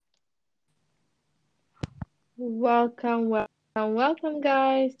Welcome,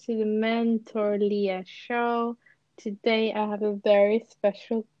 guys, to the Mentor Liiyah show. Today, I have a very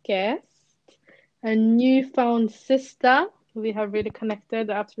special guest, a newfound sister. We have really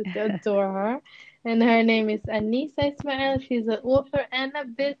connected. I absolutely adore her. And her name is Anisa Ismail. She's an author and a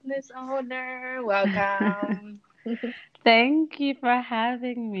business owner. Welcome. Thank you for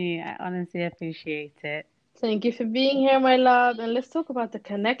having me. I honestly appreciate it. Thank you for being here, my love. And let's talk about the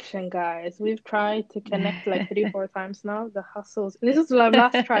connection, guys. We've tried to connect like three, four times now. The hustles. This is our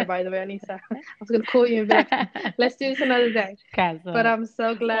last try, by the way, Anissa. I was gonna call you and be like, let's do this another day. But Casual. I'm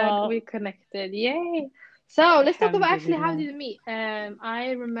so glad we Well, connected. Yay. So let's talk about actually how alhamdulillah. did we meet?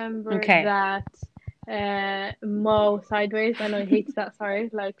 I remember Okay. that Mo Sideways. I know he hates that, sorry.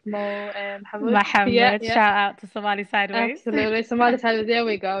 Like Mo Hamud. Yeah, Mohammed, yeah. shout out to Somali Sideways. Absolutely. Somebody said, there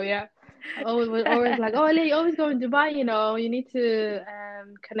we go. Yeah. Always like, oh, Lee, you always go in Dubai, you need to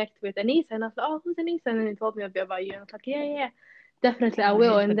connect with Anisa. And I was like, oh, who's Anisa? And then he told me a bit about you. And I was like, yeah, yeah, definitely I Oh,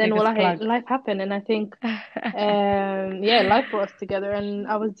 will. he's And the then, biggest plug. life happened. And I think, yeah, life brought us together. And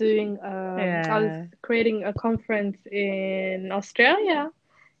I was Yeah. creating a conference in Australia.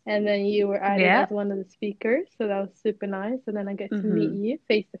 And then you were added as Yep. one of the speakers. So that was super nice. And then I get to meet hmm you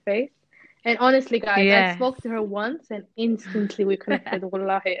face to face. And honestly, guys, I Yes. spoke to her once and instantly we connected,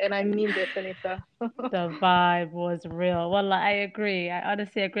 wallahi. And I mean this, Anita. The vibe was real. Well, I agree. I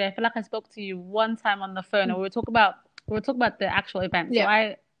honestly agree. I feel like I spoke to you one time on the phone and we were talking about the actual event. So Yeah,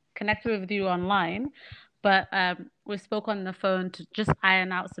 I connected with you online, but we spoke on the phone to just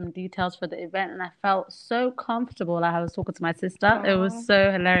iron out some details for the event and I felt so comfortable like I was talking to my sister. It was oh,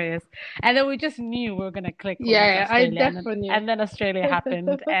 so hilarious. And then we just knew we were gonna click when we got to yeah, I Australia and then definitely knew. and then Australia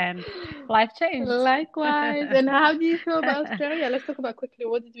happened and life changed. Likewise. And how do you feel about Australia? Let's talk about quickly.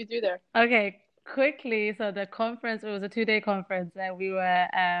 What did we do there? Okay, quickly. So the conference, it was a 2-day conference, and we were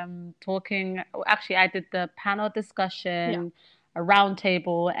talking. Actually, I did the panel Yeah. discussion, a round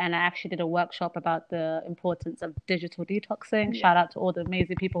table, and I actually did a workshop about the importance of digital detoxing. Yeah. Shout out to all the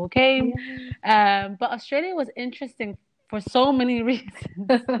amazing people who came. Yeah. But Australia was interesting for so many reasons,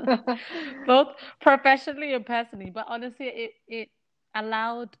 both professionally and personally. But honestly, it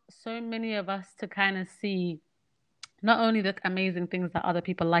allowed so many of us to kind of see not only the amazing things that other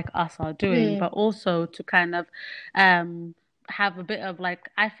people like us are doing, Mm, but also to kind of um, have a bit of like,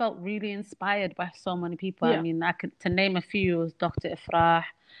 I felt really inspired by so many people. I yeah. mean, I could to name a few was Dr. Ifrah,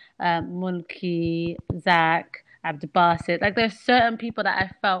 Mulki, Zach, Abdul. Like, there's certain people that I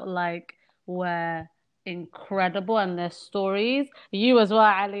felt like were incredible and their stories. You as well,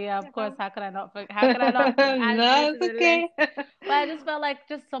 Ali. Of course, Yeah. how can I not add you No, to it's the list? okay. But I just felt like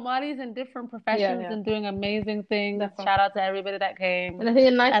just Somalis in different Yeah, professions yeah, and doing amazing things. definitely. Shout out to everybody that came. And I think the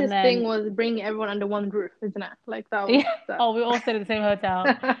And nicest thing then, was bringing everyone under one roof, isn't it? Like that was yeah, that. oh, we all stayed in the same hotel.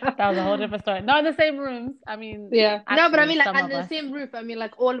 That was a whole different story. Not in the same rooms. I mean, Yeah. No, but I actually, mean, like, some under of the us. same roof. I mean,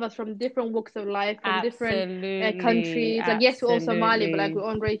 like, all of us from different walks of life, from different Absolutely, countries. Like, yes, we're all Somali, but like, absolutely. we're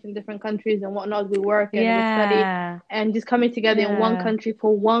all raised in different countries and whatnot. We work and we study, Yeah, and just coming together in one yeah, country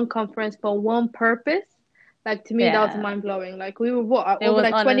for one conference for one purpose. Like, to me, that was yeah. mind blowing. Like, we were what, It over was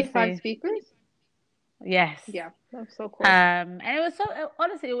like 25 honestly, speakers? yes. Yeah, that was so cool. And it was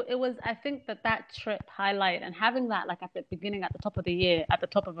honestly, it was, I think that trip highlight and having that like at the beginning, at the top of the year, at the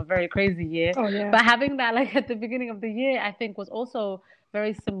top of a very crazy year, Oh, yeah, but having that like at the beginning of the year, I think was also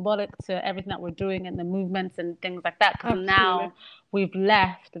very symbolic to everything that we're doing and the movements and things like that. Because absolutely. now we've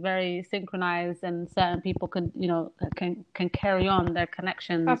left very synchronized and certain people can carry on their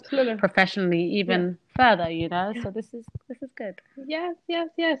connections Absolutely. professionally Yeah. even further. So this is good. Yes, yes,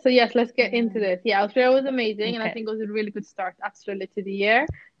 yes. So yes, let's get into Yeah. this. Yeah, Australia was amazing, and I Okay. think it was a really good start, absolutely, to the year.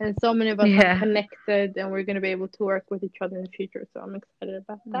 And so many of us have Yeah. connected, and we're going to be able to work with each other in the future. So I'm excited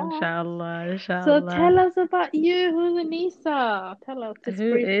about that. Inshallah, So inshallah. tell us about you. Who's Anisa? Tell us just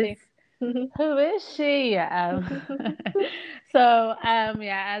Who is briefly. who is she? So as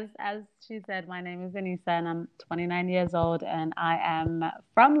she said, my name is Anisa and I'm 29 years old and I am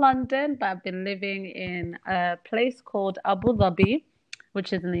from London, but I've been living in a place called Abu Dhabi,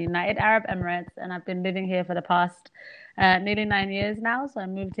 which is in the United Arab Emirates, and I've been living here for the past nearly 9 years now. So I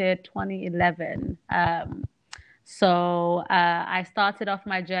moved here 2011. I started off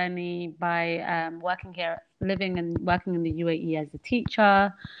my journey by working here, living and working in the UAE as a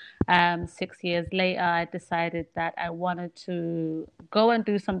teacher. 6 years later, I decided that I wanted to go and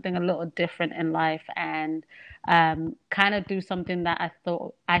do something a little different in life and kind of do something that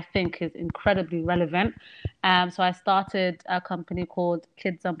I think is incredibly relevant. So I started a company called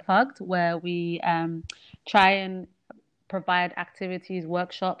Kids Unplugged, where we try and provide activities,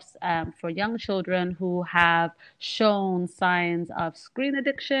 workshops for young children who have shown signs of screen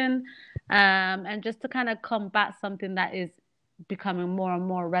addiction, And just to kind of combat something that is becoming more and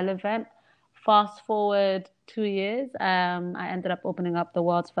more relevant. Fast forward 2 years, I ended up opening up the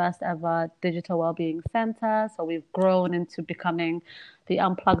world's first ever digital wellbeing center. So we've grown into becoming the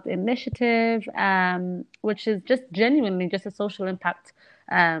Unplugged Initiative, which is just genuinely just a social impact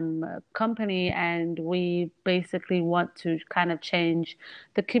company. And we basically want to kind of change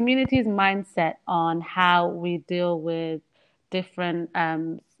the community's mindset on how we deal with different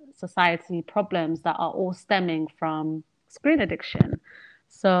society problems that are all stemming from screen addiction.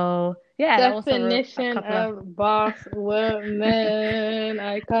 So yeah, and I also wrote a Definition couple of of boss woman.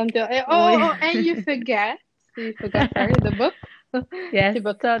 I can't tell. we And you forget. You forgot, sorry, the book. yes. The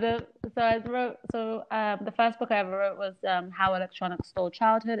book. The first book I ever wrote was How Electronics Stole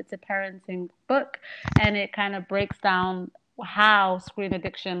Childhood. It's a parenting book, and it kind of breaks down how screen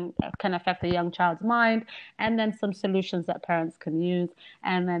addiction can affect a young child's mind, and then some solutions that parents can use.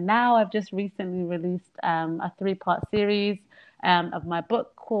 And then now I've just recently released a three-part series of my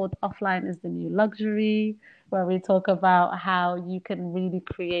book called Offline is the New Luxury, where we talk about how you can really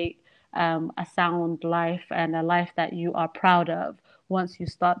create a sound life and a life that you are proud of once you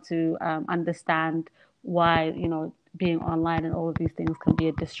start to understand why, being online and all of these things can be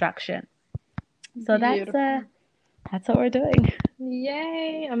a distraction. So Beautiful. that's what we're doing.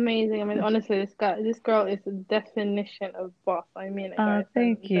 Yay, amazing. I mean, honestly, this girl is the definition of boss. I mean it, Oh, guys.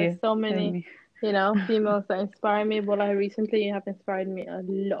 thank And there's you. so many, Tony. females that inspire me. But like recently, you have inspired me a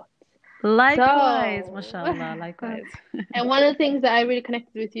lot. Likewise, So, mashallah, likewise. and one of the things that I really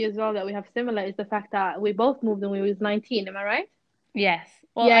connected with you as well that we have similar is the fact that we both moved when we was 19. Am I right? Yes.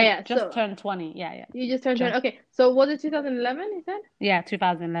 Well, Yeah, I yeah. just So turned 20. Yeah, yeah. you just turned 20. Just Okay. So was it 2011, you said? yeah,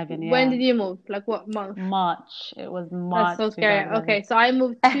 2011. When Yeah. did you move? Like what month? March. It was That's March so scary. 2011. Okay, so I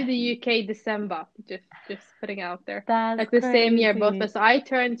moved to the UK December. Just putting it out there. That's Like the same year, both of crazy. us. So I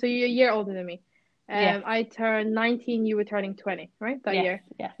turned, so you're a year older than me. Yes. I turned 19, you were turning 20, right? That Yes. year.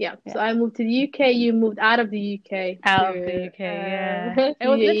 Yes. Yeah. So Yes. I moved to the UK, you moved out of the UK Out of the to UK, yeah. It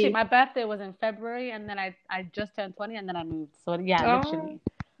was literally UAE. my birthday was in February and then I just turned 20 and then I moved. So yeah, Oh, literally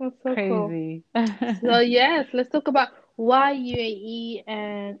that's so cool. crazy. So yes, let's talk about why UAE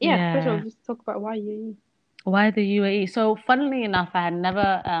and yeah, first of all, Yeah. just talk about why UAE. Why the UAE? So funnily enough, I had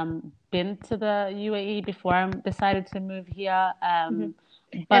never been to the UAE before I decided to move here. Hmm.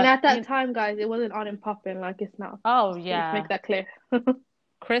 And But at that time, guys, it wasn't on and popping like it's now. oh Let's make yeah, that clear.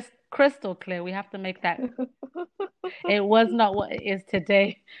 crystal clear. We have to make that. It was not what it is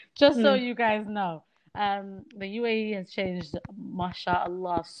today. Just so Mm, you guys know. The UAE has changed,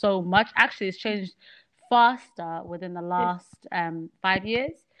 mashallah, so much. Actually, it's changed faster within the yeah. last 5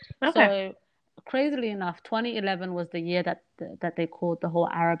 years. Okay. So, crazily enough, 2011 was the year that they called the whole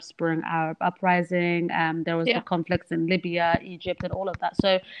Arab Spring, Arab uprising. There was the Yeah. conflicts in Libya, Egypt, and all of that.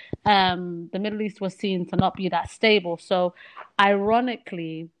 So, the Middle East was seen to not be that stable. So,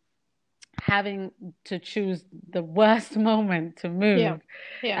 ironically having to choose the worst moment to Yeah. move.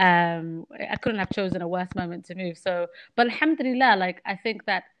 Yeah. I couldn't have chosen a worse moment to move. So, but alhamdulillah, like I think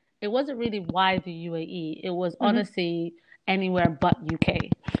that it wasn't really why the UAE. It was Hmm. honestly anywhere but UK.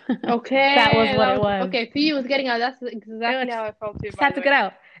 That was Okay. what That it was was. okay. For you, it was getting out. That's It was exactly how I felt too, just by had the to get way.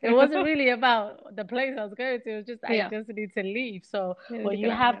 out. It wasn't really about the place I was going to. It was just I Yeah. just need to leave. So You need to when get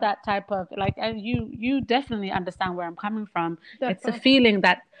you out. have Yeah. that type of like, and you definitely understand where I'm coming from. It's a Definitely. feeling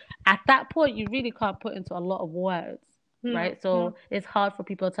that at that point you really can't put into a lot of words, No. right? So No. it's hard for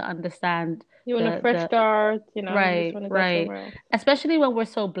people to understand You want a fresh the start. You just right, want to go right. somewhere else. Especially when we're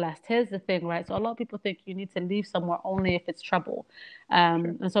so blessed. Here's the thing, right? So a lot of people think you need to leave somewhere only if it's trouble.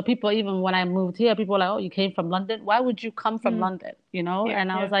 True. And so people, even when I moved here, people were like, "Oh, you came from London? Why would you come from Mm. London?" You know? Yeah.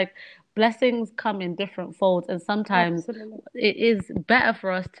 And I was Yeah. like, blessings come in different folds, and sometimes Absolutely. it is better for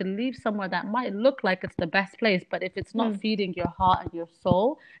us to leave somewhere that might look like it's the best place, but if it's not Mm. feeding your heart and your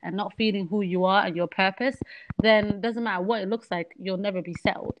soul and not feeding who you are and your purpose, then it doesn't matter what it looks like, you'll never be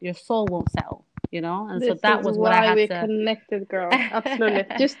settled. Your soul won't settle, you know? And so This that is was what I why had we're to connected, girl. Absolutely.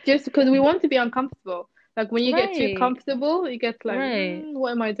 Just because we want to be uncomfortable. Like when you get too right, comfortable, you get like, right.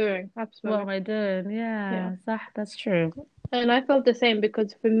 what am I doing? What Absolutely. am I doing? Yeah. Yeah, that's true. And I felt the same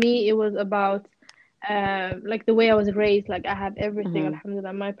because for me it was about like the way I was raised. Like I have everything, Hmm.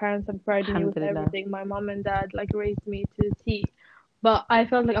 alhamdulillah. My parents have provided me with Alhamdulillah. everything. My mom and dad like raised me to the T. But I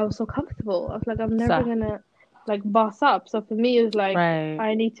felt like I was so comfortable. I was like, I'm never So, gonna like boss up. So for me, it was like right.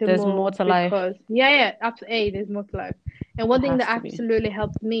 I need to There's more move to life. because yeah, absolutely. There's more to life. And It one thing has that to be. absolutely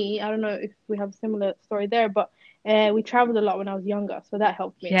helped me, I don't know if we have a similar story there, but we traveled a lot when I was younger, so that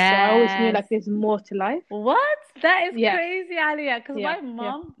helped me. So I always knew Yes. like there's more to life. What? That is Yeah, crazy, Alia. Because yeah, my yeah.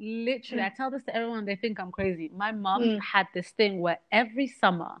 mom, literally, I tell this to everyone, they think I'm crazy. My mom Mm, had this thing where every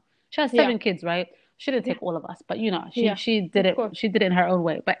summer She has Yeah. 7 kids, right? She didn't Yeah. take all of us, but you know, Yeah. Of course. she did it in her own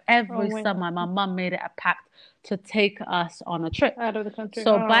way. But Oh, every wait. summer, my mom made it a pact to take us on a trip. Out of the country.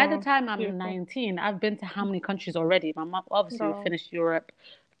 So by the Oh, time I'm beautiful. 19, I've been to how many countries already? My mom, obviously, we Oh, finished Europe,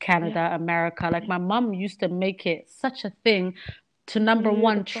 yeah. Canada, America. Like my mom used to make it such a thing to number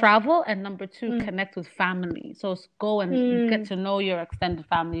one, Beautiful. travel, and number two, Mm. connect with family. So go and get Mm. to know your extended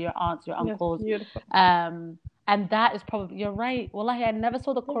family, your aunts, your That's uncles. beautiful. Um, and that is probably, you're right. Wallahi, I never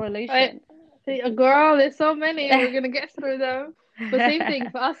saw the I, correlation. girl, there's so many. We're gonna get through them. But same thing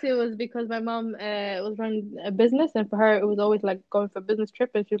for us. It was because my mom was running a business, and for her, it was always like going for a business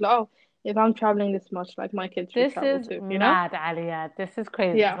trip. And she was like, "Oh, if I'm traveling this much, like my kids should This travel is too." You know? mad, Aliyah. This is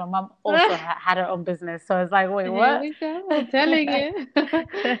crazy because Yeah. my mom also had her own business. So it's like, wait, Here what? we go, telling you.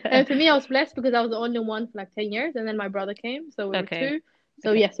 And for me, I was blessed because I was the only one for like 10 years, and then my brother came, so we were Okay. two.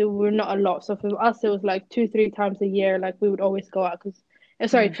 So Okay. yes, we were not a lot. So for us, it was like two, three times a year. Like we would always go out because,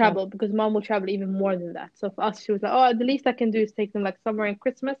 sorry, Mashallah. travel because mom would travel even more than that. So for us, she was like, oh, the least I can do is take them like summer and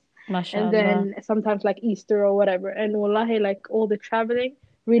Christmas, and Mashallah. then sometimes like Easter or whatever. And wallahi, like all the traveling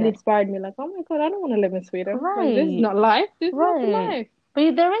really Yeah. inspired me. Like, oh my God, I don't want to live in Sweden. Like this is Right. not life. This is not the Right. life.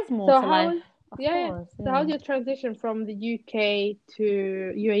 But there is more So to how life, was of yeah, yeah. course. So Yeah. how's your transition from the UK to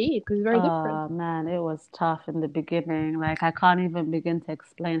UAE? Because it's very different. Oh man, it was tough in the beginning. Like I can't even begin to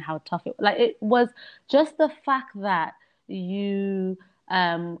explain how tough it like it was just the fact that you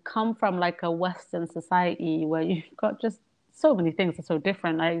come from like a Western society where you've got just so many things are so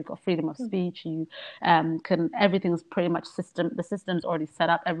different. Like you've got freedom of Mm, speech, you can everything's pretty much the system's already set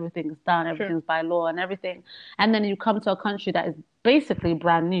up, everything's done, sure. everything's by law and everything. And then you come to a country that is basically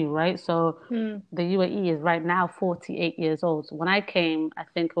brand new, right? So Mm. the UAE is right now 48 years old. So when I came, I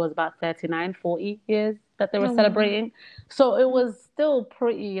think it was about 39, 40 years that they were Oh wow. celebrating. So it Mm. was still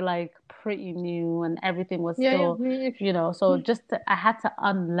pretty new and everything was Yeah, yeah. still, you know, so I had to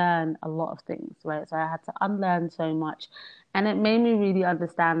unlearn a lot of things, right? So I had to unlearn so much. And it made me really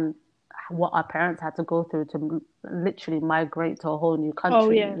understand what our parents had to go through to literally migrate to a whole new Oh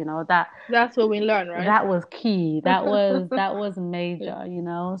country, yes. you know, that That's what we learn, right? that was key. That was Yeah. major, you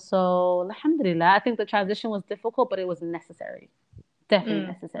know. So alhamdulillah, I think the transition was difficult, but it was necessary. Definitely Mm, mm.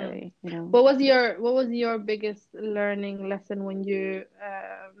 necessary, you know. What was your biggest learning lesson when you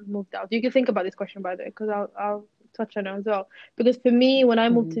moved out? You can think about this question by the way, because I'll touch on it as well. Because for me, when I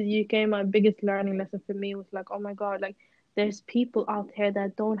moved Hmm. to the UK, my biggest learning lesson for me was like, oh my God, like there's people out here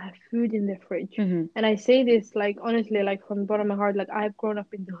that don't have food in their fridge. Hmm. And I say this like honestly, like from the bottom of my heart, like I've grown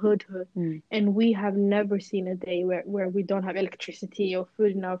up in the hood, Mm. and we have never seen a day where we don't have electricity or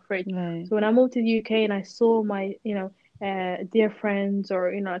food in our fridge. Right. So when I moved to the UK and I saw my, dear friends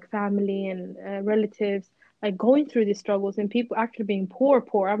or like family and relatives like going through these struggles and people actually being poor.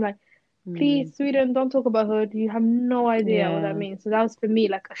 I'm like, Mm. please, Sweden, don't talk about hood. You have no idea what that Yeah. means. So that was for me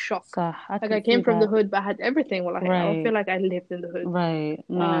like a shock. So I Like can I see came from the that. hood, but I had everything. Well, I feel Right. like I lived in the hood. Right.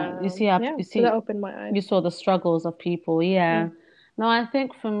 No, Yeah, you so that see, opened my eyes. you saw the struggles of people. Yeah. Mm, No, I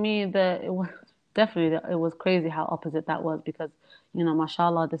think for me that it was definitely it was crazy how opposite that was because, you know,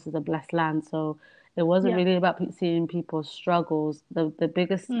 mashallah, this is a blessed land. So it wasn't yeah. really about seeing people's struggles. The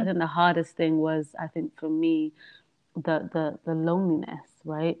biggest, I Mm, think the hardest thing was, I think for me, the loneliness,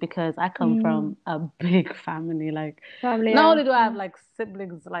 right? Because I come mm. from a big family. Like, Family, not yeah. only do I have Mm. like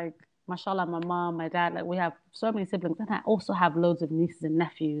siblings, like mashallah, my mom, my dad, like we have so many siblings, and I also have loads of nieces and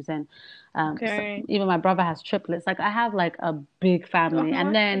nephews, and Okay. even my brother has triplets. Like I have like a big Oh, family,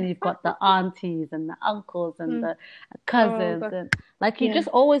 and then mashallah. you've got the aunties and the uncles and Mm. the Oh, cousins, God. and like you Yeah. just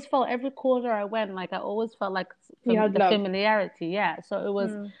always felt every quarter I went, like I always felt like You had the love. familiarity, yeah. So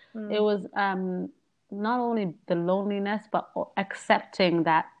Mm, it mm, was not only the loneliness, but accepting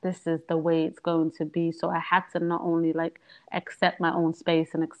that this is the way it's going to be. So I had to not only like accept my own space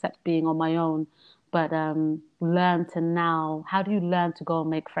and accept being on my own, but learn to now. How do you learn to go and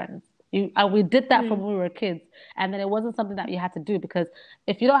make friends? We did that from mm. when we were kids, and then it wasn't something that you had to do because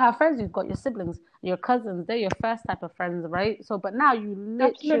if you don't have friends, you've got your siblings, your cousins. They're your first type of friends, right? So, but now you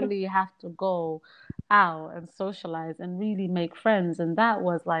Absolutely. literally have to go out and socialize and really make friends, and that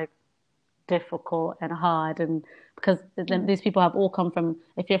was like difficult and hard and because then Mm. these people have all come from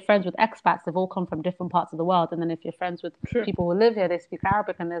if you're friends with expats they've all come from different parts of the world and then if you're friends with True. people who live here they speak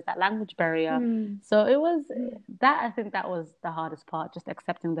Arabic and there's that language barrier Mm. so it was Mm. that I think that was the hardest part just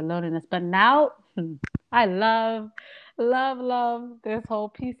accepting the loneliness but now I love this whole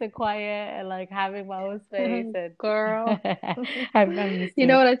peace and quiet and like having my own space and Girl. I'm used You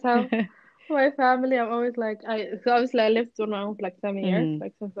to know what I tell it. my family? I'm always like, so obviously I lived on my own for like 7 years, Hmm.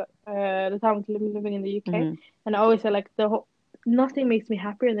 like since the time I was living in the UK, Hmm. and I always say like nothing makes me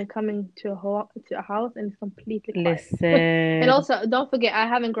happier than coming to a house and it's completely quiet. And Listen. also, don't forget, I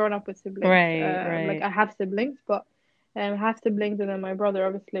haven't grown up with siblings. Right, Like right, I have siblings, but I have siblings and then my brother,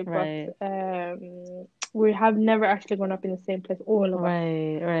 obviously. But right, we have never actually grown up in the same place, all of us.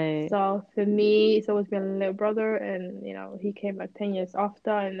 right, right, So for me, it's always been a little brother, and he came like 10 years after,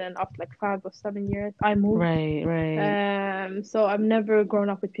 and then after like 5 or 7 years, I moved. right, right. So I've never grown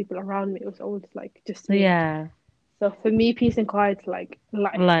up with people around me. It was always like just me. Yeah. So for me, peace and quiet's like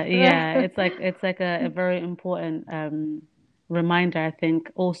life. Like, yeah, it's like a very important reminder, I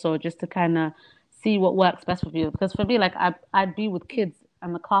think, also just to kind of see what works best for you. Because for me, like I'd be with kids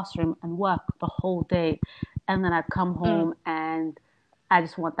in the classroom and work the whole day, and then I'd come Mm. home and I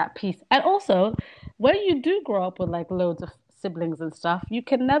just want that peace. And also, when you do grow up with like loads of siblings and stuff, you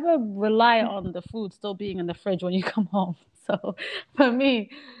can never rely on the food still being in the fridge when you come home. So for me,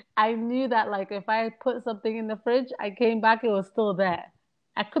 I knew that like if I put something in the fridge, I came back, it was still there.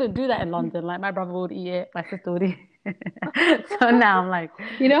 I couldn't do that in London. Like my brother would eat it, my sister would eat it. So now I'm like,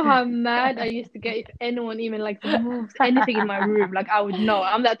 You know how mad I used to get if anyone even like moves anything in my room. Like I would know.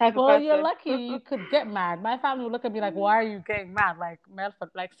 I'm that type of well, you're person. lucky you could get mad. My family would look at me like, why are you getting mad? Like, Melford,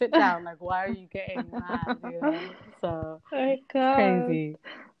 like, sit down. Like, why are you getting mad? So I it's can't. crazy.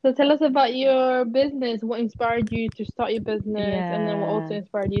 So tell us about your business. What inspired you to start your business, and then what also Yeah.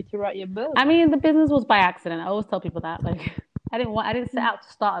 inspired you to write your book? I mean, the business was by accident. I always tell people that. Like, I didn't set out to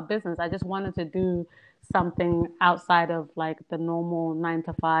start a business. I just wanted to do something outside of like the normal 9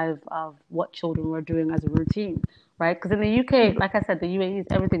 to 5 of what children were doing as a routine, right? Because in the UK, Mm-hmm. like I said, the UAE is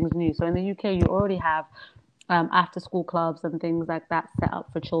everything's new. So in the UK, you already have after school clubs and things like that set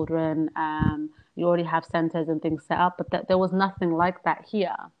up for children. You already have centers and things set up, but there was nothing like that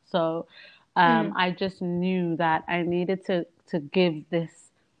here. So Mm. I just knew that I needed to give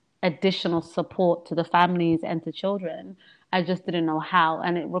this additional support to the families and to children. I just didn't know how.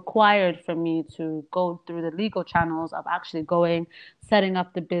 And it required for me to go through the legal channels of actually going, setting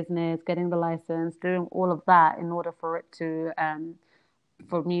up the business, getting the license, doing all of that in order for it to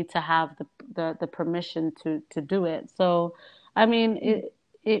for me to have the permission to do it. So, I mean, Mm.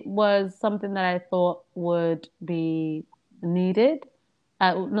 it was something that I thought would be needed.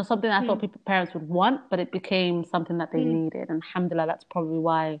 No, something I thought Mm. people parents would want, but it became something that they Mm. needed. And alhamdulillah, that's probably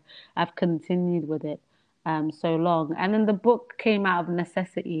why I've continued with it so long. And then the book came out of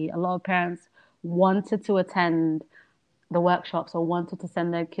necessity. A lot of parents wanted to attend the workshops or wanted to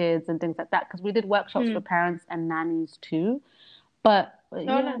send their kids and things like that because we did workshops for Mm. parents and nannies too. But Oh,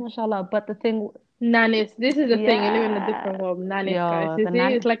 yeah, nice. mashallah. But the thing, Nannies. This is the thing. You live in a yeah, different world. Nannies, guys. yo, You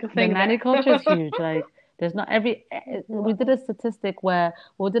see, it's like a the thing nanny there. culture is huge. Like, there's not every. We did Wow. a statistic where,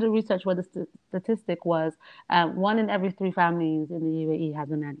 we did a research where the statistic was, one in every three families in the UAE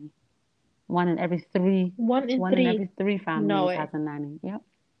has a nanny. One in every three, One in one in three. every three No families has way. a nanny. Yep,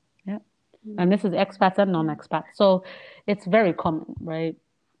 yep. And this is Mm. expats and Yeah. non-expats, so it's very common, right?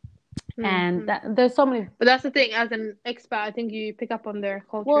 And Mm-hmm. there's so many. But that's the thing. As an expat, I think you pick up on their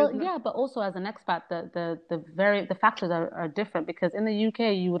culture, Well, isn't it? yeah, but also as an expat, the factors are different because in the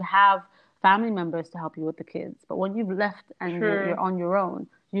UK you would have family members to help you with the kids, but when you've left and you're True. on your own,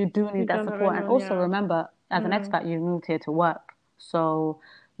 you do You need that don't have support. And anyone. also Yeah. remember, as an Mm. expat, you moved here to work, so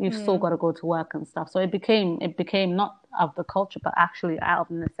you've still Mm. got to go to work and stuff. So it became not of the culture, but actually out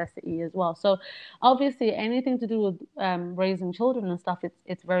of necessity as well. So obviously, anything to do with raising children and stuff,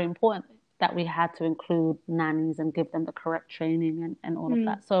 it's very important that we had to include nannies and give them the correct training and all of Mm.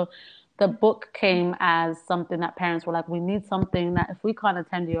 that. So the book came as something that parents were like, we need something that if we can't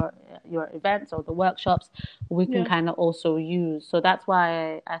attend your events or the workshops, we can Yeah. kind of also use. So that's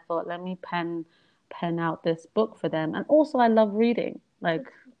why I thought, let me pen out this book for them. And also I love reading.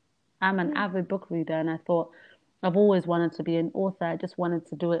 Like I'm an Mm. avid book reader and I thought I've always wanted to be an author. I just wanted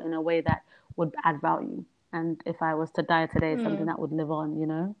to do it in a way that would add value. And if I was to die today, something Mm. that would live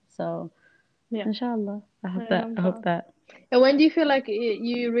on. So Yeah. inshallah. I hope I that. love I hope that. that. And when do you feel like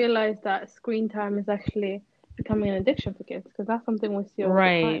you realize that screen time is actually becoming an addiction for kids? Because that's something we see all the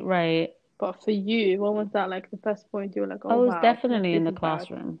Right, time. right. But for you, when was that like the first point you were like, I oh was wow, like definitely in this the is bad?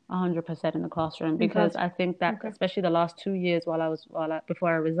 classroom, 100% in the classroom, In because class. I think that Okay. especially the last 2 years before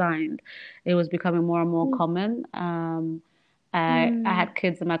I resigned, it was becoming more and more Mm. common. I Mm. had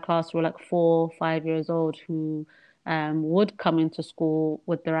kids in my class who were like 4, 5 years old who would come into school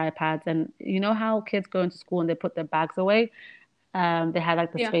with their iPads, and you know how kids go into school and they put their bags away. They had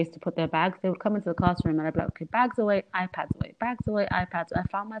like the Yeah. space to put their bags. They would come into the classroom and I'd be like, okay, bags away, iPads away, bags away, iPads. I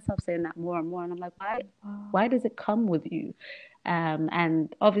found myself saying that more and more, and I'm like, why Wow. does it come with you?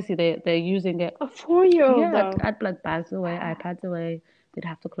 And obviously they're using it. A 4-year-old Yeah, though. I'd be like bags away, Wow. iPads away. They'd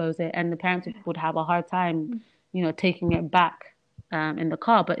have to close it, and the parents would have a hard time taking it back in the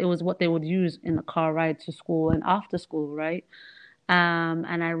car, but it was what they would use in the car ride to school and after school, right?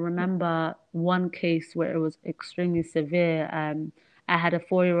 And I remember one case where it was extremely severe. I had a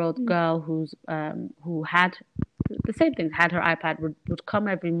 4-year-old Mm, girl who had the same thing, had her iPad, would come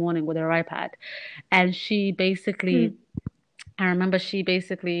every morning with her iPad, and she basically, mm, I remember she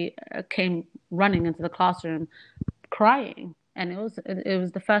basically came running into the classroom crying. And it was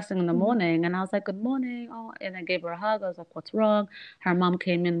the first thing in the mm, morning, and I was like, "Good morning!" Oh, and I gave her a hug. I was like, "What's wrong?" Her mom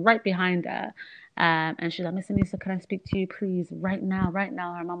came in right behind her, and she's like, "Miss Anisa, can I speak to you, please, right now, right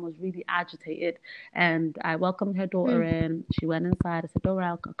now?" Her mom was really agitated, and I welcomed her daughter mm, in. She went inside. I said, "Don't worry,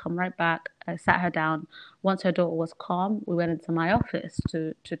 I'll come right back." I sat her down. Once her daughter was calm, we went into my office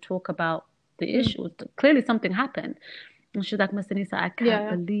to talk about the mm. issue. Clearly, something happened. And she's like, Miss Anissa, I Yeah, can't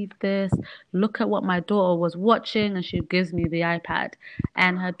yeah. believe this. Look at what my daughter was watching. And she gives me the iPad.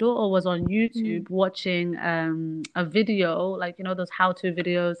 And her daughter was on Mm, YouTube watching a video, like, those how-to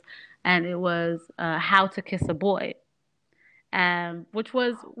videos. And it was how to kiss a boy. Which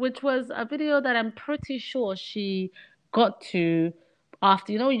was a video that I'm pretty sure she got to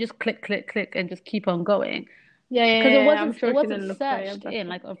after, you just click, click, click and just keep on going yeah, yeah, because it yeah, yeah. I'm wasn't it sure she wasn't didn't look for it, searched but in.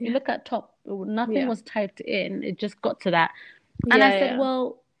 Like if you yeah, look at top, nothing yeah, was typed in. It just got to that, and I yeah, said, yeah.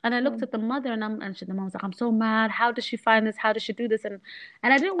 well, and I looked Um, at the mother, the mom was like, I'm so mad. How did she find this? How did she do this? And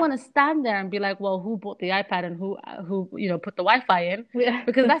I didn't want to stand there and be like, well, who bought the iPad and who put the Wi-Fi in, yeah,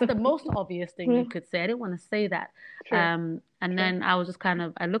 because that's the most obvious thing yeah. you could say. I didn't want to say that. True, And true. then I was just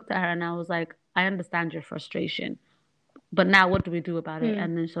I looked at her and I was like, I understand your frustration, but now what do we do about it? Mm,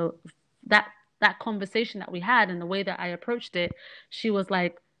 And then so that that conversation that we had and the way that I approached it, she was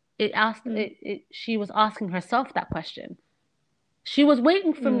like, mm, she was asking herself that question. She was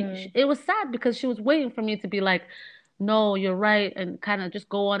waiting for me. mm, It was sad because she was waiting for me to be like, no, you're right, and kind of just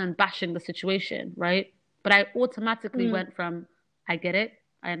go on and bashing the situation, right? But I automatically mm, went from, I get it,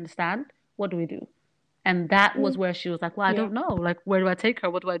 I understand. What do we do? And that was mm. where she was like, well, I Yeah. don't know. Like, where do I take her?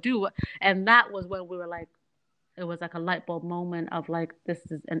 What do I do? And that was when we were like, it was like a light bulb moment of like, this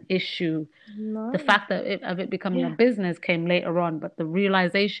is an issue. The Nice. fact of it becoming a Yeah. business came later on, but the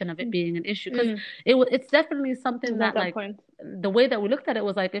realization of it Mm, being an issue, because mm. it's definitely It something was at that, that like, point. the way that we looked at it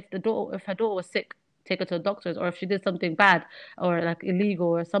was like, if her daughter was sick, take her to the doctors, or if she did something bad or like illegal,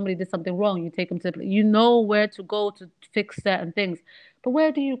 or somebody did something wrong, you take them to, where to go to fix certain things. But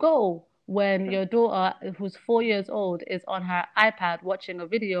where do you go when True. your daughter, who's 4 years old, is on her iPad watching a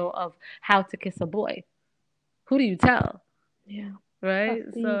video of how to kiss a boy? Who do you tell? Yeah. Right?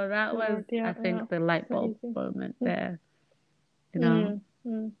 That's deep, So that was, Lord. Yeah, I yeah. think, the light bulb Crazy. moment Mm, there, you know?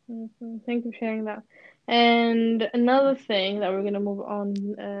 mm, Thank you for sharing that. And another thing that we're gonna move on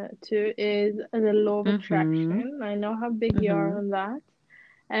to is the law of Mm-hmm. attraction. I know how big you are Mm-hmm. on that.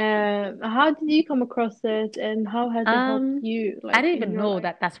 How did you come across it, and how has it helped Um, you, I like didn't in even your know life?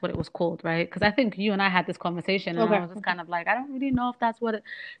 that that's what it was called, right? Because I think you and I had this conversation, and I Okay, was just okay. kind of like, I don't really know if that's what it,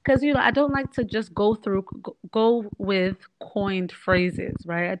 because I don't like to just go with coined phrases,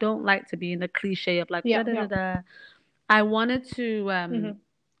 right? I don't like to be in the cliche of like Yeah, da da da yeah. da. I wanted to Mm-hmm.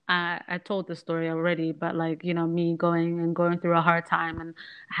 I told the story already, but like, me going through a hard time and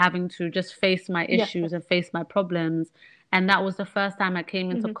having to just face my Yes, yes. issues and face my problems. And that was the first time I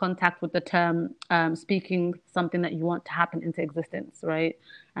came into Mm-hmm. contact with the term speaking something that you want to happen into existence, right?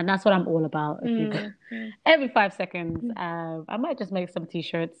 And that's what I'm all about. If you Mm-hmm. every 5 seconds, Mm-hmm. I might just make some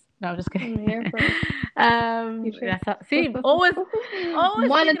t-shirts. No, I'm just kidding. I'm here for it. You should. See, always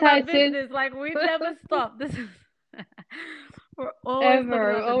speaking about Monetize it business, like we never stop. This is we're always talking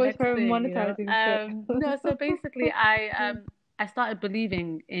ever. about the Always next for thing. monetizing shit. No, so basically I Mm, I started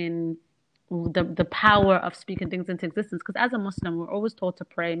believing in the power of speaking things into existence, because as a Muslim we're always taught to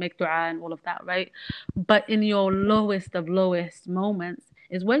pray, make dua and all of that, right? But in your yeah. lowest of lowest moments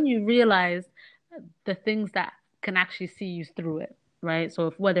is when you realize the things that can actually see you through it, right? So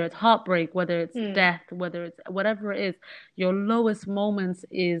if whether it's heartbreak, whether it's Mm, death, whether it's whatever it is, your lowest moments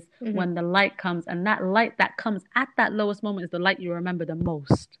is mm-hmm. when the light comes, and that light that comes at that lowest moment is the light you remember the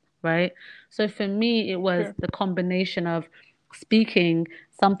most, right? So for me, it was True. the combination of speaking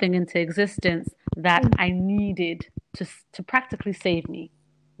something into existence that Mm, I needed to practically save me,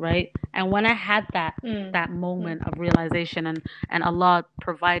 right? And when I had mm, that mm, moment of realization, and Allah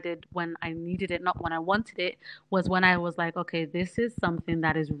provided when I needed it, not when I wanted it, was when I was like, okay, this is something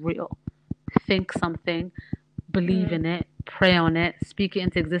that is real. Think something, believe mm. in it, pray on it, speak it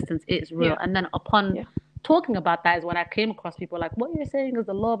into existence. It's real. Yeah, And then upon yeah. talking about that is when I came across people like, what you're saying is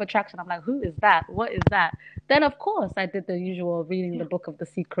the law of attraction. I'm like, who is that? What is that? Then of course I did the usual reading the Yeah. book of The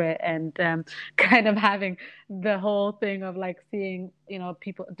Secret, and kind of having the whole thing of like seeing,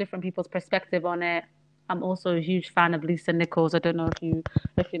 people, different people's perspective on it. I'm also a huge fan of Lisa Nichols. I don't know if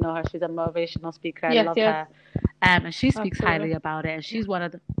you know her. She's a motivational speaker. I Yes, love yes, her. And she speaks highly absolutely. about it. And Yeah. she's one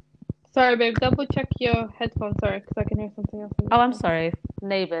of the. Sorry, babe. Double check your headphones, sorry, because I can hear something else in the Oh, I'm background. sorry,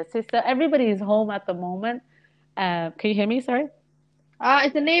 neighbors. So everybody's home at the moment. Can you hear me? Sorry. Ah,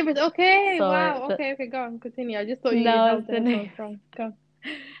 it's the neighbors. Okay, So wow. Okay, okay, go on, continue. I just thought you no, held it's the the headphones neighbors. wrong. Go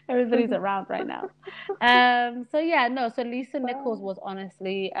Everybody's on. around right now. So yeah, no. So Lisa Nichols Wow. was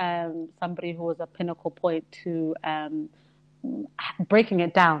honestly somebody who was a pinnacle point to breaking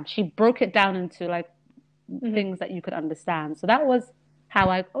it down. She broke it down into like Hmm. things that you could understand. So that was how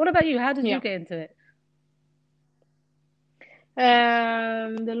I. What about you? How did you Yeah. get into it?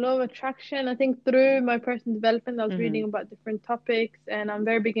 The law of attraction, I think through my personal development, I was Hmm. reading about different topics, and I'm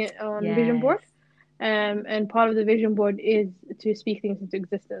very big on vision Yes. board. And part of the vision board is to speak things into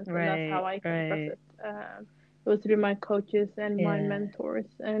existence, and that's how Right. I came across Right. it. It was through my coaches and my Yeah. mentors,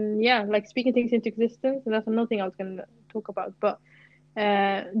 and yeah, like speaking things into existence, and that's another thing I was gonna talk about. But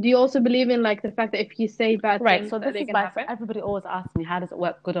do you also believe in like the fact that if you say bad Right. things, So that this they is can why happen? everybody always asks me, how does it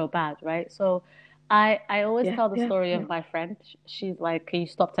work, good or bad, right? So I always Yeah, tell the yeah, story yeah. of my friend. She's like, can you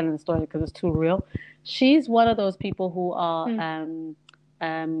stop telling the story because it's too real? She's one of those people who are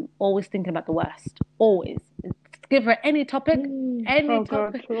Mm. always thinking about the worst. Always. Give her any topic, Mm. any Oh God,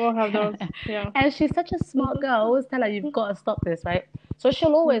 topic. we all have those. Yeah. And she's such a smart girl. I always tell her, you've got to stop this, right? So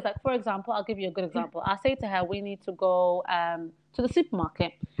she'll Mm. always, like, for example, I'll give you a good Yeah. example. I'll say to her, we need to go to the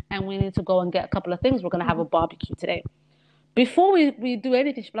supermarket and we need to go and get a couple of things. We're going to have a Mhm. barbecue today. Before we do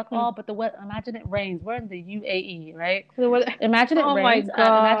anything, she'll be like, Mm. oh, but the weather, imagine it rains. We're in the UAE, right? So what? Imagine it Oh my rains.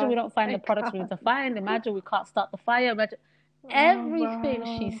 Imagine we God, don't find the I products we need to can't. find. Imagine we can't start the fire. Imagine Oh everything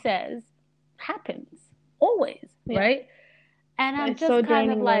she wow. says happens always, Yeah, right? And I'm it's just so kind of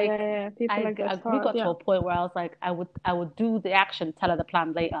draining though. Yeah, like, yeah, yeah. People like that's we hard. got to Yeah. a point where I was like, I would do the action, tell her the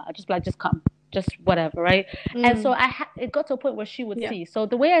plan later. I just be like, just come, just whatever, right? And so Mm. it got to a point where she would Yeah. see. So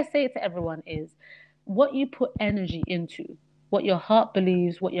the way I say it to everyone is, what you put energy into, what your heart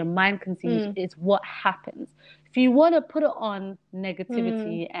believes, what your mind conceives, Mm. is what happens. If you want to put it on Mm.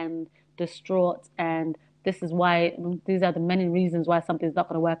 negativity and distraught and this is why these are the many reasons why something's not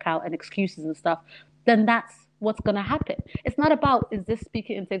going to work out and excuses and stuff, then that's what's going to happen. It's not about, is this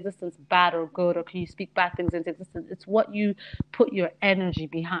speaking into existence bad or good, or can you speak bad things into existence? It's what you put your energy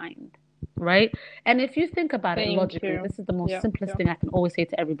behind, right? And if you think about it Thank logically, you. this is the most Yeah. simplest Yeah. thing I can always say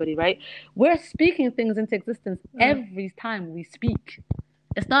to everybody, right? We're speaking things into existence Mm. every time we speak.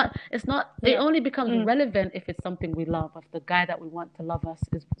 It's not, it Yeah. only becomes Mm. relevant if it's something we love. If the guy that we want to love us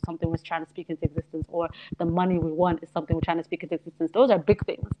is something we're trying to speak into existence, or the money we want is something we're trying to speak into existence. Those are big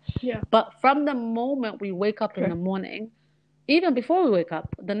things. Yeah. But from the moment we wake up in the Correct. morning, even before we wake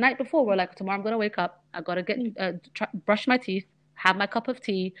up, the night before, we're like, tomorrow I'm going to wake up. I got to get Mm. brush my teeth, have my cup of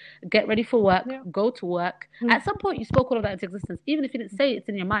tea, get ready for work, Yeah. go to work. Mm. At some point, you spoke all of that into existence, even if you didn't say it, it's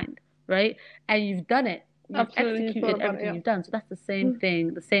in your mind, right? And you've done it. You've Absolutely. You thought executed about it. everything Yeah. you've done. So that's the same Mm.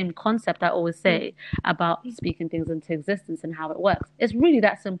 thing, the same concept I always Mm. say about speaking things into existence and how it works. It's really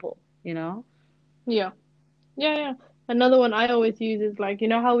that simple, you know? Yeah. Yeah. Yeah. Another one I always use is like, you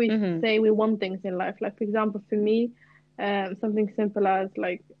know how we Mm-hmm. say we want things in life. Like for example, for me, something simple as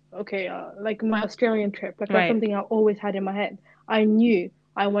like, okay, like my Australian trip. Like that's Right. something I always had in my head. I knew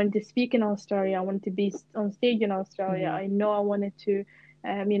I wanted to speak in Australia. I wanted to be on stage in Australia. Mm-hmm. I know I wanted to,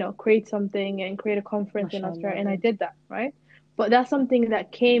 create something and create a conference in Australia, Mashallah, and I yeah. did that, right? But that's something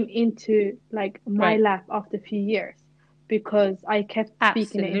that came into like my Right. lap after a few years because I kept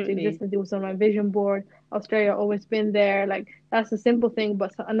speaking it into Absolutely. existence. It was on my vision board. Australia always been there. Like that's a simple thing,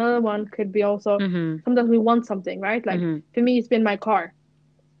 but another one could be also Mm-hmm. sometimes we want something, right? Like Mm-hmm. for me, it's been my car.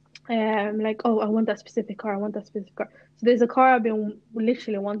 Like, oh, I want that specific car. I want that specific car. So there's a car I've been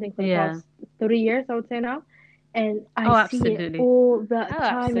literally wanting for the Yeah. past 3 years, I would say now, and I Oh, see it absolutely. all the Oh,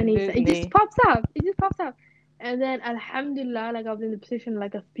 time, and it just absolutely. pops up. It just pops up, and then Alhamdulillah, like I was in the position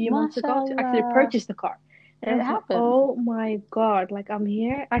like a few months ago to actually Mashallah. purchase the car, and I It was like, happens. oh my God, like I'm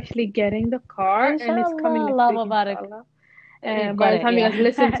here actually getting the car, and it's coming Inshallah. next Allah week, Mubarak. inshallah. You've By got the it, time you guys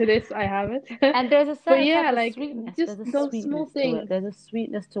listen yeah. to this, I have it. And there's a But certain type yeah, of like sweetness. just There's a those small sweetness to it. things. There's a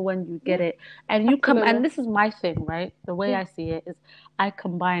sweetness to when you get Yeah, it. And you come, absolutely. and this is my thing, right? The way Yeah. I see it is I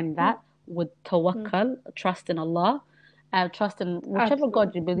combine Mm, that with mm. tawakkul, trust in Allah, trust in whichever God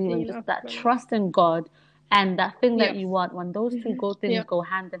Absolutely. you believe in, Dean, just that absolutely. trust in God and that thing that Yes. you want, when those two Hmm. go things Yeah. go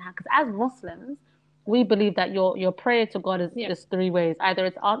hand in hand. Because as Muslims, we believe that your prayer to God Yeah. is three ways. Either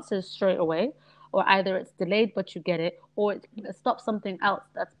it's answered straight away, or either it's delayed but you get it, or it stops something else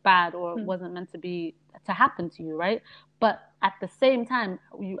that's bad or Mm, wasn't meant to be to happen to you, right? But at the same time,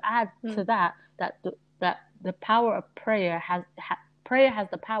 you add to mm, that the power of prayer prayer has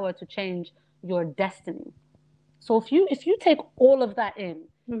the power to change your destiny. So if you take all of that in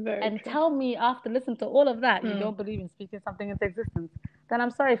Very and true. tell me after listening to all of that you don't believe in speaking something into existence, then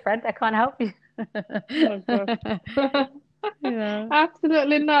I'm sorry, friend, I can't help you. Oh God. Yeah,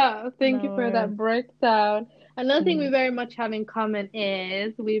 Absolutely not. Thank you no for worries. that breakdown. Another thing we Mm. very much have in common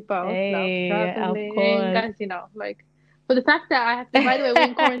is we both love Hey, of traveling. course. Guys, like, for the fact that I have to, by the way, we're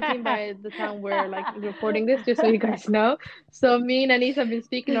in quarantine by the time we're like recording this, just so you guys know. So me and Anise have been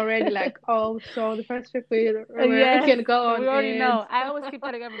speaking already, like, oh, so the first trip we're Yes, gonna go on we already is, know. I always keep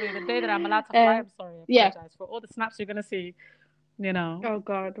telling everybody the day that I'm allowed to fly, and I'm sorry, I yeah, apologize for all the snaps you're gonna see, you know. oh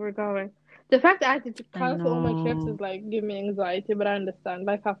God, we're going. The fact that I had to I cancel all my trips is know. like give me anxiety, but I understand.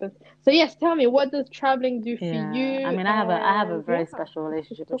 Life happens. So yes, tell me, what does traveling do for Yeah, I you? mean, I have a And yeah, very special let's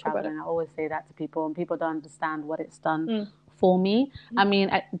just relationship with talk about traveling. it. I always say that to people, and people don't understand what it's done Mm. for me. I mean,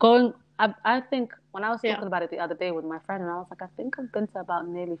 I think when I was Yeah. talking about it the other day with my friend, and I was like, I think I've been to about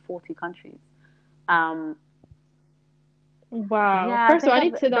nearly 40 countries. Um, Wow. yeah, I First of think all, I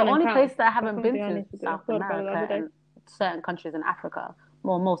need to sit the down and only place count. that I If I'm haven't gonna been be to is honest with you, I South thought about it the America other day. and certain countries in Africa,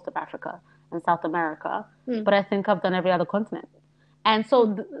 well, most of Africa and South America. Mm. But I think I've done every other continent. And Mm.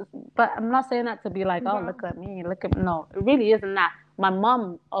 so, but I'm not saying that to be like, oh, Wow. look at me, look at me. No, it really isn't that. My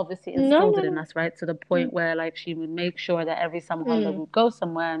mom obviously No, instilled no, it in no. us, right? To the Mm. point where like she would make sure that every summer holiday Mm. we'd go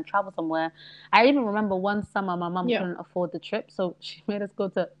somewhere and travel somewhere. I even remember one summer my mom Yeah. couldn't afford the trip, so she made us go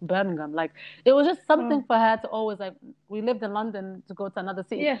to Birmingham. Like it was just something Oh. for her to always like. We lived in London to go to another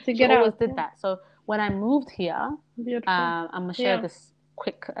city. Yeah, to She get always out. did Yeah. that. So when I moved here, Beautiful. I'm gonna share Yeah. this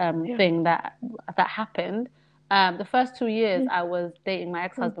quick Yeah. thing that happened. The first 2 years, Mm. I was dating my Mm.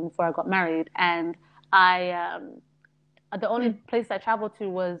 ex-husband before I got married, and I the only Mm. place I traveled to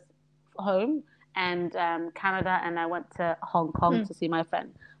was home and Canada, and I went to Hong Kong Mm. to see my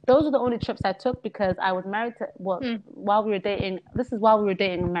friend. Those are the only trips I took because I was married to, well, Mm. while we were dating. This is while we were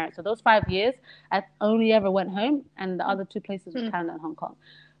dating and married. So those 5 years, I only ever went home, and the other two places were Mm. Canada and Hong Kong.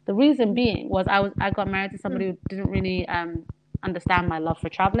 The reason Mm. being was I got married to somebody Mm. who didn't really understand my love for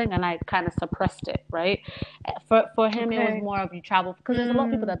traveling, and I kind of suppressed it, right? For him, it was Okay. more of you travel because there's a lot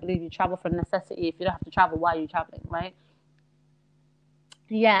of people Mm. that believe you travel for necessity. If you don't have to travel, why are you traveling, right?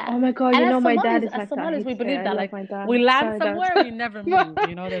 Yeah. Oh my God, And you know my dad is As like that. I Somalis, hate we to say it. believe I that love like my we dad. land Sorry, dad. somewhere, we never But move.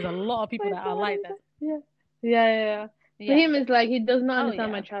 You know, there's a lot of people my that are dad like is that. like, yeah. Yeah, yeah, yeah. For Yeah. him, it's like he does not Oh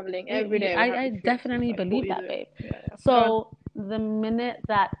understand yeah. my traveling. Every day we have I excuses. definitely Like, what are believe you that, doing? babe. Yeah, yeah. Go on. So the minute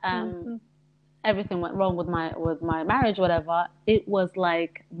that Mm-hmm. everything went wrong with my marriage, whatever, it was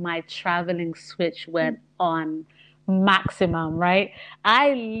like my traveling switch went on maximum, right?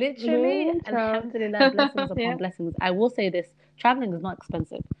 I literally, Mm, child. alhamdulillah, blessings upon Yeah. blessings. I will say this: traveling is not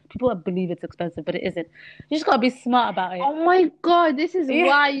expensive. People believe it's expensive, but it isn't. You just gotta be smart about it. Oh my God, this is Yeah,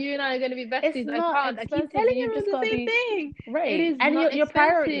 why you and I are gonna be it's besties. I not can't. I keep expensive. telling You've just you the got to same be thing. It right. is And not your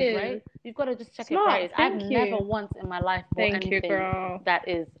priorities, right? expensive. You've got to just check your Smart. priorities. I've Thank never you. once in my life bought Thank you, anything girl. that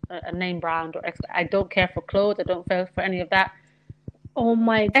is a name brand or I don't care for clothes. I don't care for any of that. Oh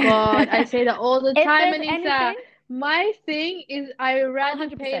my God, I say that all the If time, there's Anisa. anything, My thing is I rather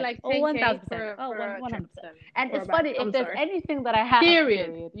pay 100%. like Oh, 10K 1000%. Oh, for a trip 100%. than And for it's a bag. funny, if I'm there's sorry. anything that I have, Period.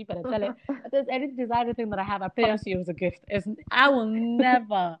 period, you better tell it. If there's any designer thing that I have, I Yeah. promise you it was a gift. I will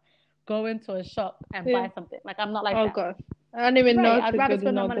never go into a shop and Yeah. buy something. Like, I'm not like Oh that. God. I don't even know Right. I'd to rather go to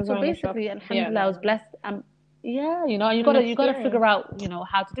spend my no money. So designer shops. basically, Yeah, alhamdulillah, I no, was no, no. blessed. Yeah, you know, An you gotta figure experience. out,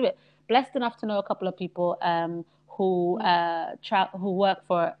 how to do it. Blessed enough to know a couple of people Mm. who work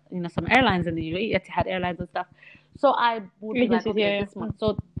for some airlines in the UAE, Etihad Airlines and stuff. So I would be like, Agencies, okay, yeah, yeah. this month. Mm.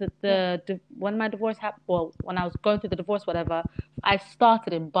 So Yeah. when my divorce happened, well, when I was going through the divorce, whatever, I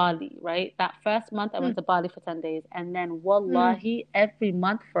started in Bali, right? That first month I went Mm. to Bali for 10 days, and then Mm. wallahi, every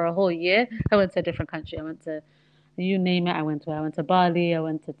month for a whole year, I went to a different country. I went to you name it, I went to. I went to Bali. I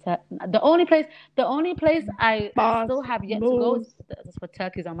went to the only place I Boss still have yet to go is moves. that's what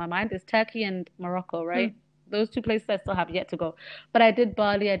Turkey's on my mind is Turkey and Morocco, Mm. right? Those two places I still have yet to go. But I did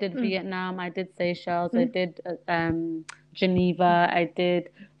Bali, I did Mm. Vietnam, I did Seychelles, I Mm. did Geneva, I did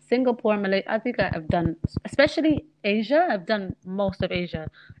Singapore, Malaysia. I think I've done, especially Asia. I've done most of Asia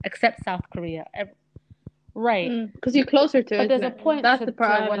except South Korea. Right. Mm. Because you're closer to But it, isn't there's a it? point That's the part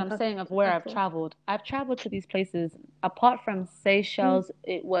to I what haven't I'm touched saying of where at I've all. traveled. I've traveled to these places. Apart from Mm. Seychelles,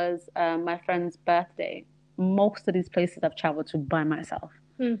 it was my friend's birthday. Most of these places I've traveled to by myself.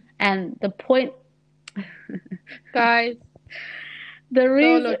 Mm. And the point, Guys, the solo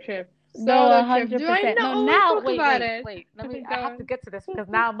reason, trip. no, Solo trip. Do I 100%. not No, always now, talk about it? wait. I Go have to on. get to this because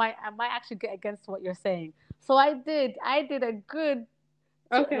now I might actually get against what you're saying. So I did a good,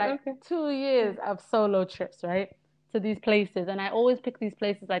 Okay, like okay. 2 years of solo trips, right? to these places, and I always pick these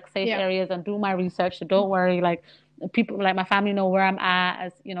places like safe Yeah. areas and do my research. So don't worry, like people like my family know where I'm at,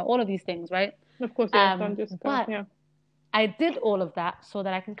 as you know, all of these things, right? Of course, yeah. Don't just go. But Yeah. I did all of that so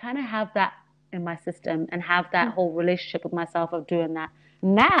that I can kind of have that in my system and have that whole relationship with myself of doing that.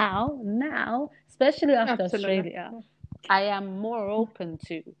 Now, especially after Absolutely. Australia, I am more open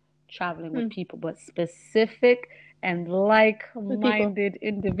to traveling with Mm. people, but specific and The people. like-minded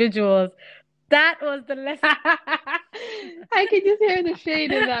individuals. That was the lesson, I can just hear the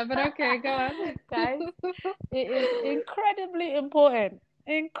shade in that, but okay, go on. guys. It is incredibly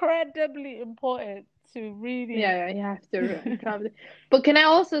important to really Yeah, yeah, you have to travel. But can I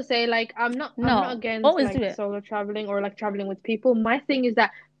also say, like, I'm not no, against always do like it. solo traveling or like traveling with people. My thing is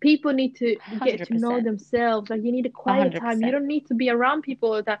that people need to get to know 100%. themselves. Like, you need a quiet time. You 100%. don't need to be around people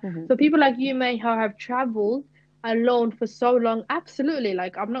all the time. Hmm. So people like you may have traveled alone for so long. Absolutely.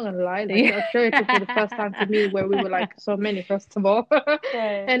 Like, I'm not gonna lie. Like, Yeah. Australia trip was the first time for me where we were like so many, first of all.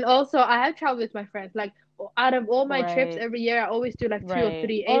 Right. And also, I have traveled with my friends. Like, out of all my trips Right. every year, I always do like two or Right.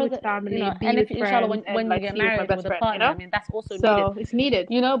 three, A Or with the, you family, know, B and if with inshallah friends, and when you like get C with my married with best a friend, partner, I mean that's also needed. So it's needed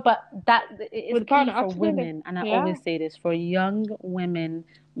You know, but that it is with a key partner, for absolutely. women, and I Yeah, always say this for young women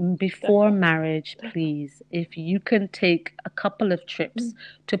before definitely. marriage, please, if you can take a couple of trips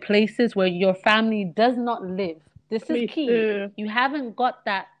to places where your family does not live, this is Please key. do. You haven't got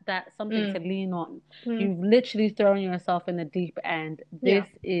that something to Mm, lean on. mm, You've literally thrown yourself in the deep end. yeah, This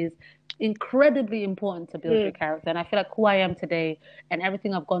is incredibly important to build your mm, character. And I feel like who I am today and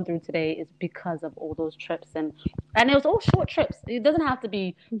everything I've gone through today is because of all those trips. And it was all short trips. It doesn't have to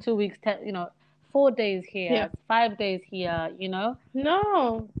be 2 weeks, 4 days yeah. here, 5 days here,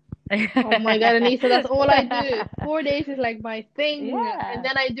 No. Oh my God, Anisa, that's all I do. 4 days is like my thing, and Yeah,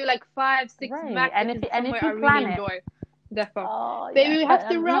 then I do like five, six right. max And if if you, it's and if somewhere I you really plan it, enjoy. Defo. oh Baby, yeah. we But have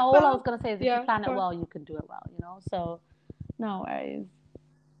to no, wrap all I was up. gonna say is if you Yeah, plan go it on. well, you can do it well. So no worries.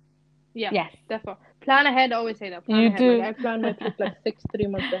 Yeah, Yes, defo. Plan ahead. I always say that. Plan you ahead. Like do. I plan my trip like 6, 3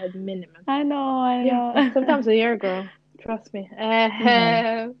 months ahead minimum. I Yeah, know. sometimes a year, girl. Trust me.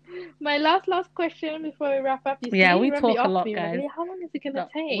 Okay. My last question before we wrap up. You Yeah, see, we you rubbed me talk a off lot, me. Like, guys. "Leah, how long is it gonna No,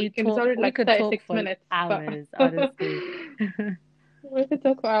 take?" And it's already we like could talk 36 for minutes, but hours, honestly. we could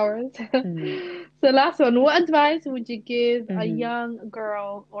talk for hours. Mm, So, last one. What advice would you give a mm. young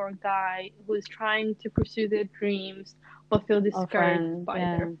girl or guy who is trying to pursue their dreams but feel Oh, discouraged friends, by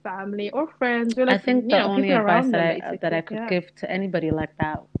yeah. their family or friends or I like think the only people advice around them, that I basically? could Yeah. give to anybody like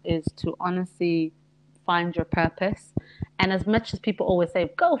that is to honestly find your purpose. And as much as people always say,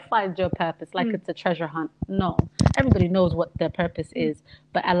 go find your purpose, like Mm, it's a treasure hunt. No, everybody knows what their purpose mm, is,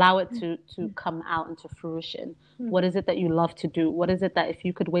 but allow it mm, to come out into fruition. mm, What is it that you love to do? What is it that if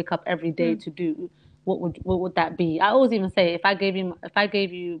you could wake up every day mm. to do, what would that be? I always even say if I gave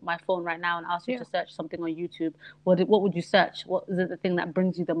you my phone right now and asked you Yeah. to search something on YouTube, what would you search? What is it the thing that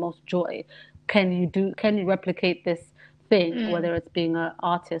brings you the most joy? Can you replicate this thing, Mm. whether it's being an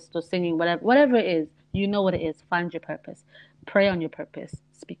artist or singing, whatever it is, you know what it is. Find your purpose. Pray on your purpose.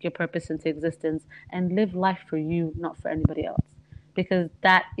 Speak your purpose into existence and live life for you, not for anybody else. Because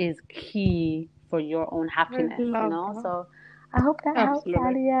that is key for your own I happiness, love that. So I hope that helps,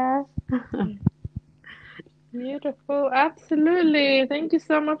 Absolutely. Alia. Beautiful. Absolutely. Thank you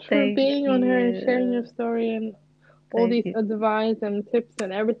so much for Thank being on here and sharing your you. story and all Thank these you. advice and tips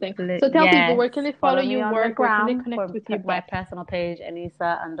and everything. So tell people, Yes. where can they follow Follow me your on the work? Where can they gram connect for with you my best? personal page,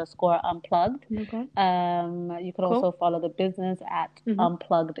 Anisa_unplugged. Okay. You could Cool. also follow the business at Mm-hmm.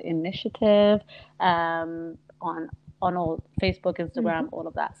 Unplugged Initiative, on all Facebook, Mm-hmm. Instagram, all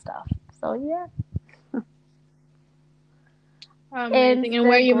of that stuff. So yeah, Amazing. And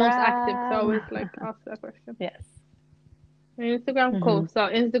where are you most active? So I Instagram. always like ask that question. Yes. Instagram, Hmm. cool. So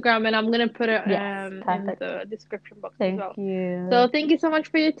Instagram, and I'm gonna put it Yes. in Perfect. the description box as Thank well. So you. thank you so much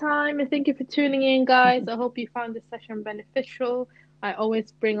for your time and thank you for tuning in, guys. I hope you found this session beneficial. I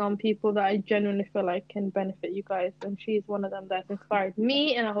always bring on people that I genuinely feel like can benefit you guys, and she's one of them that inspired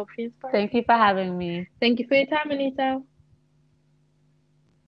me, and I hope she inspires Thank you. you for So having me. thank you for your time, Anita.